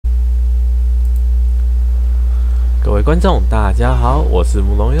各位观众，大家好，我是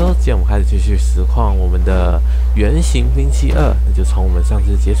慕容优。今天我们开始继续实况我们的原型兵器2，那就从我们上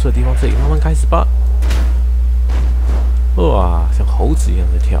次结束的地方这里慢慢开始吧。哇，像猴子一样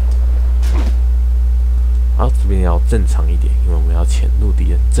在跳。好，这边要正常一点，因为我们要潜入敌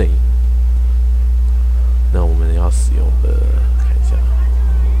人阵营。那我们要使用的，看一下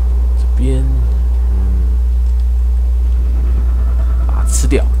这边，把它吃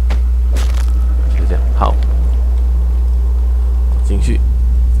掉，就这样。好。 进去，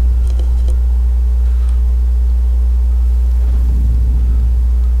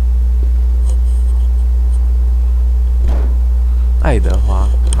爱德华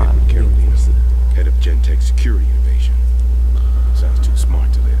·卡林博士 ，Head of Gentech Security Innovation. Sounds too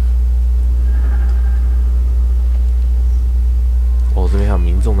smart to live. 哦，这边还有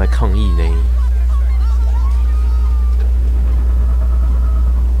民众在抗议呢。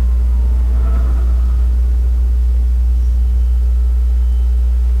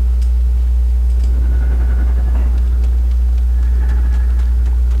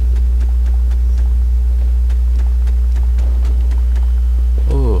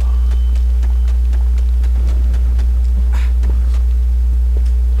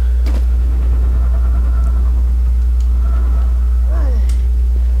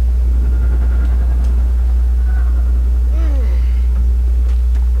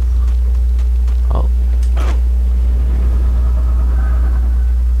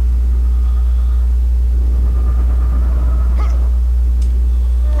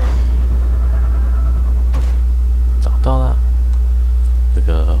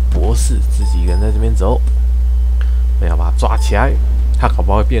 自己一个人在这边走，我们要把他抓起来，他搞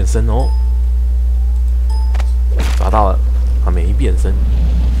不好会变身哦。抓到了，他没变身。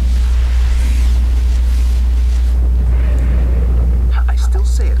I still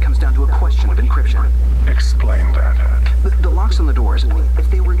say it comes down to a question of encryption. Explain that. The locks on the doors, if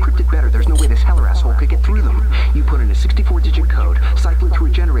they were encrypted better, there's no way this heller asshole could get through them. You put in a 64-digit code, cycle it through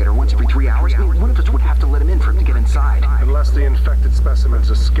a generator once every 3 hours. I mean, one of us would have to let him in for him to get inside. Unless the infected specimens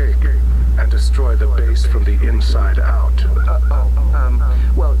escape and destroy the base from the inside out.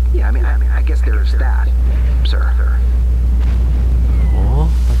 Well, yeah, I guess there's that, sir. 哦，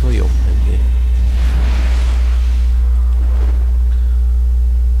他说有门耶。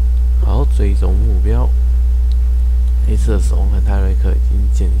好，追踪目标。 黑色手环和泰瑞克已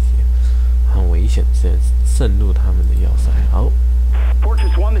经间接很危险，渗入他们的要塞。好。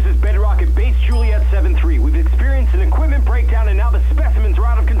Fortress 1, this is Bedrock at Base Juliet 7-3. We've experienced an equipment breakdown and now the specimens are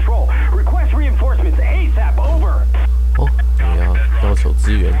out of control. Request reinforcements ASAP. Over. 哦，我们要求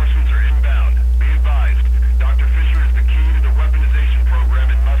支援。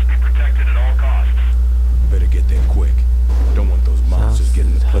 Better get there quick. Don't want those monsters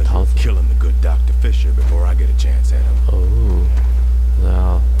getting the pleasure of killing the good Dr. Fisher before I get a chance at him. 哦，然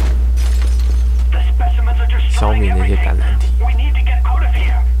后消灭那些感染体。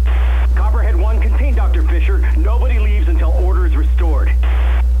 Copperhead 1, contain Dr. Fisher. Nobody leaves until order is restored.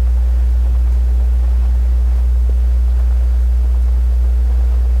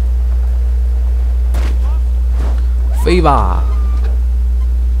 飞吧！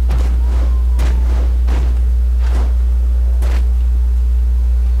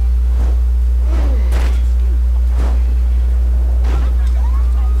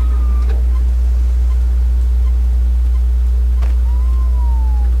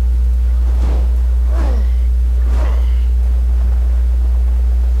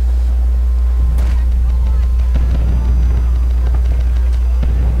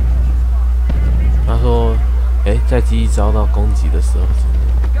 在机翼遭到攻击的时候，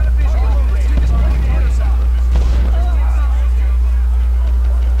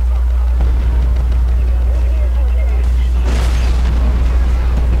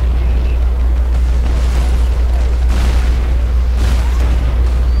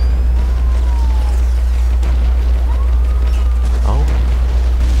好，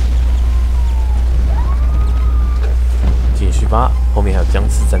继续吧。后面还有僵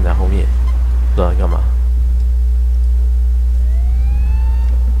尸站在后面，不知道在干嘛。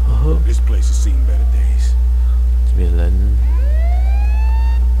 This place has seen better days. 这边人，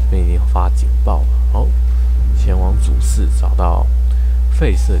这边已经发警报了。好，前往主室找到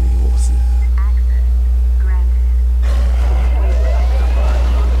费舍里博士。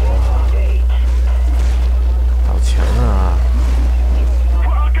好强啊！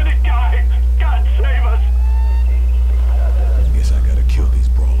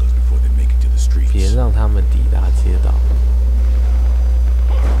别让他们抵达街道。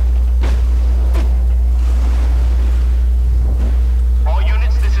All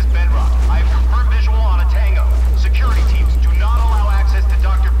units, this is Bedrock. I have confirmed visual on a Tango. Secure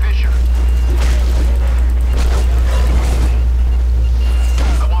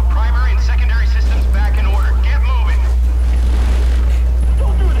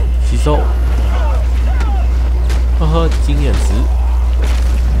收，呵呵，经验值。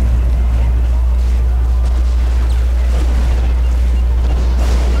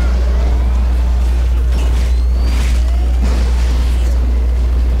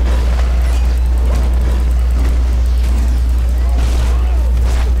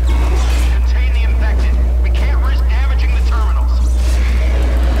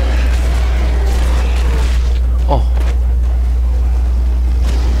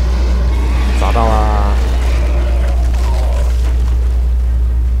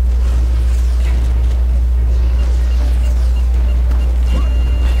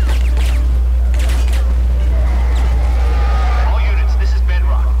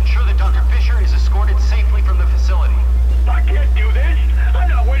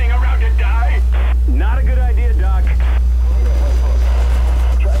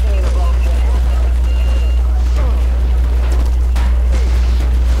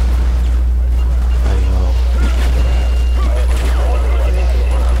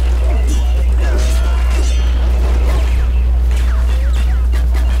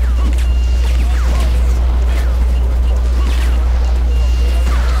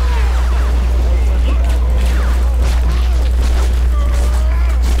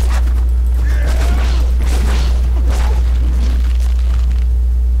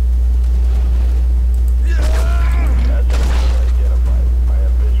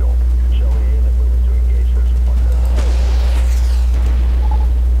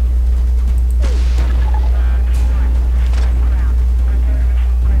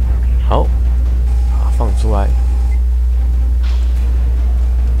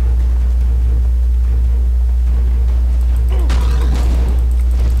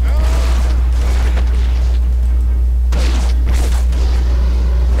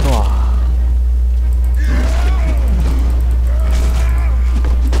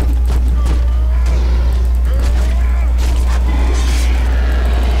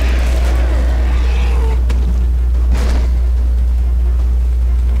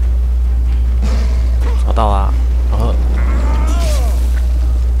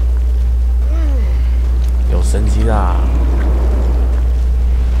升级啦！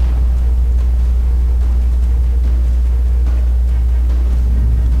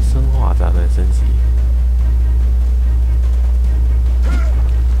生化炸弹升级。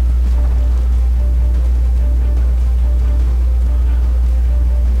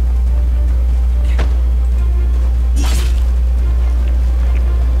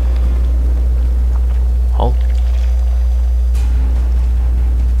好。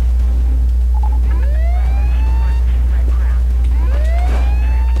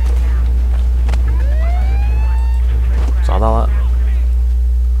 找到了。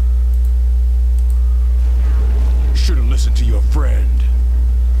Should've listened to your friend.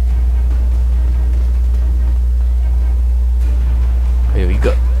 还有一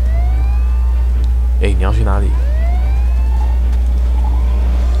个。哎，你要去哪里？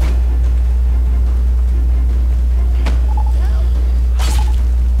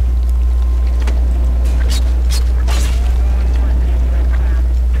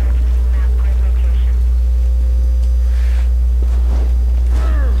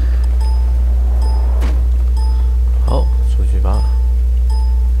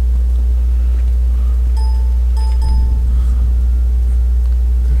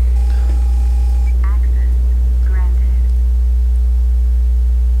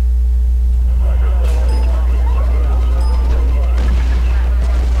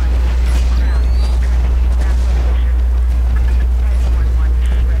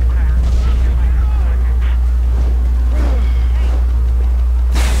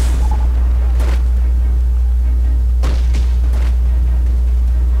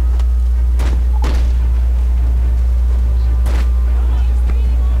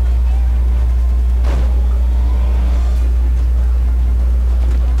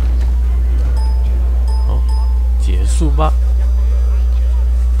结束吧。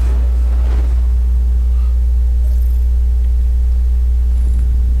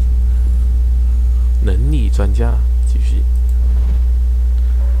能力专家继续。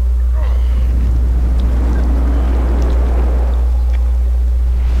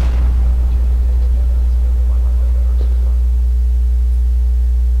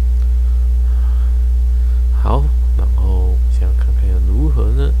好，然后想看看要如何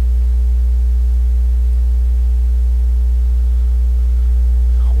呢？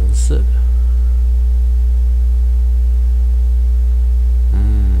 色的，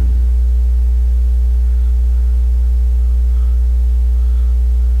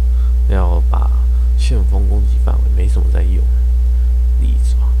要把旋风攻击范围没什么在用，利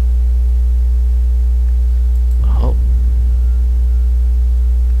爪。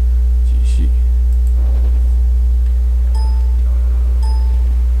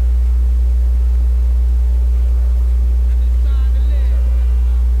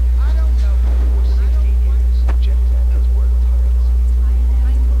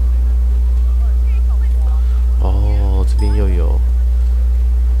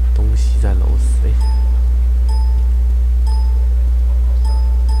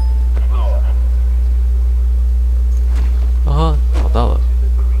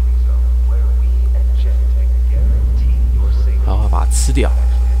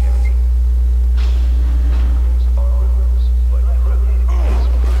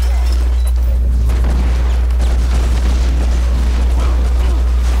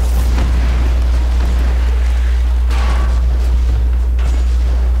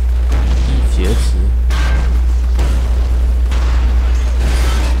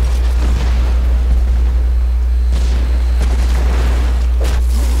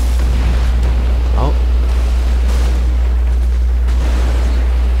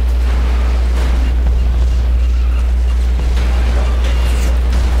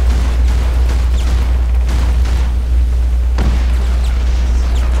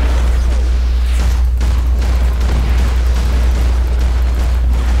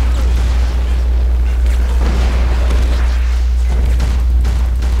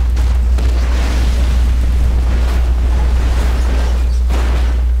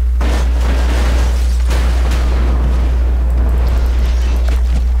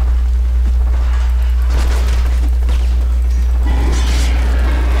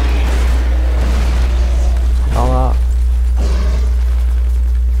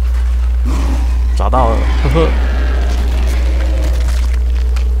呵。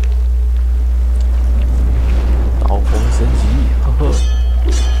刀锋升级，呵呵。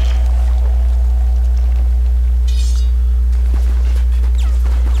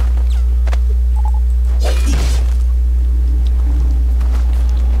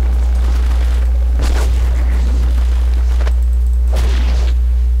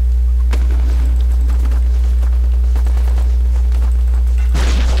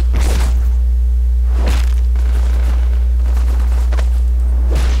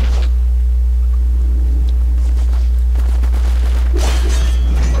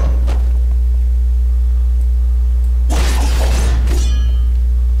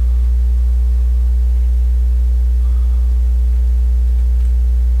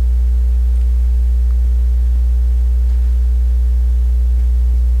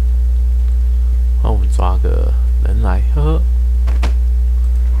抓个人来，呵呵。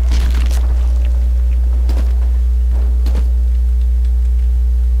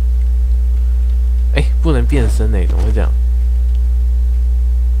哎，不能变身哎，怎么会这样？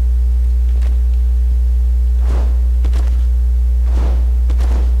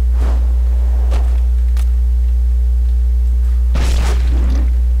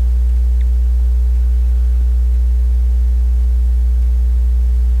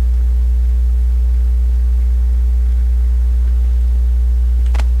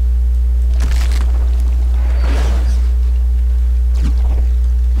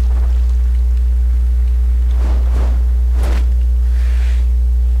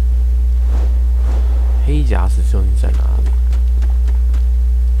黑甲子究竟在哪里？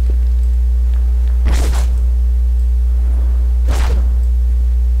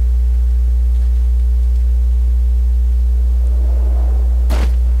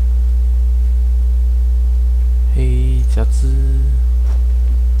黑甲子，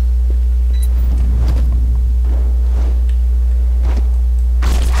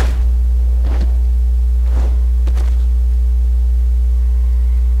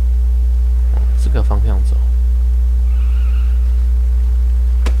这个方向走。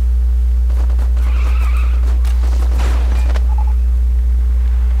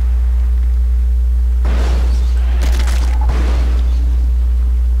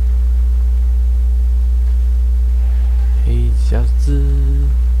黑匣子，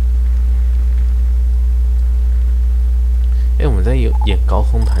哎，我们在演高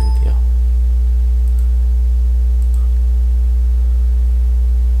空弹跳。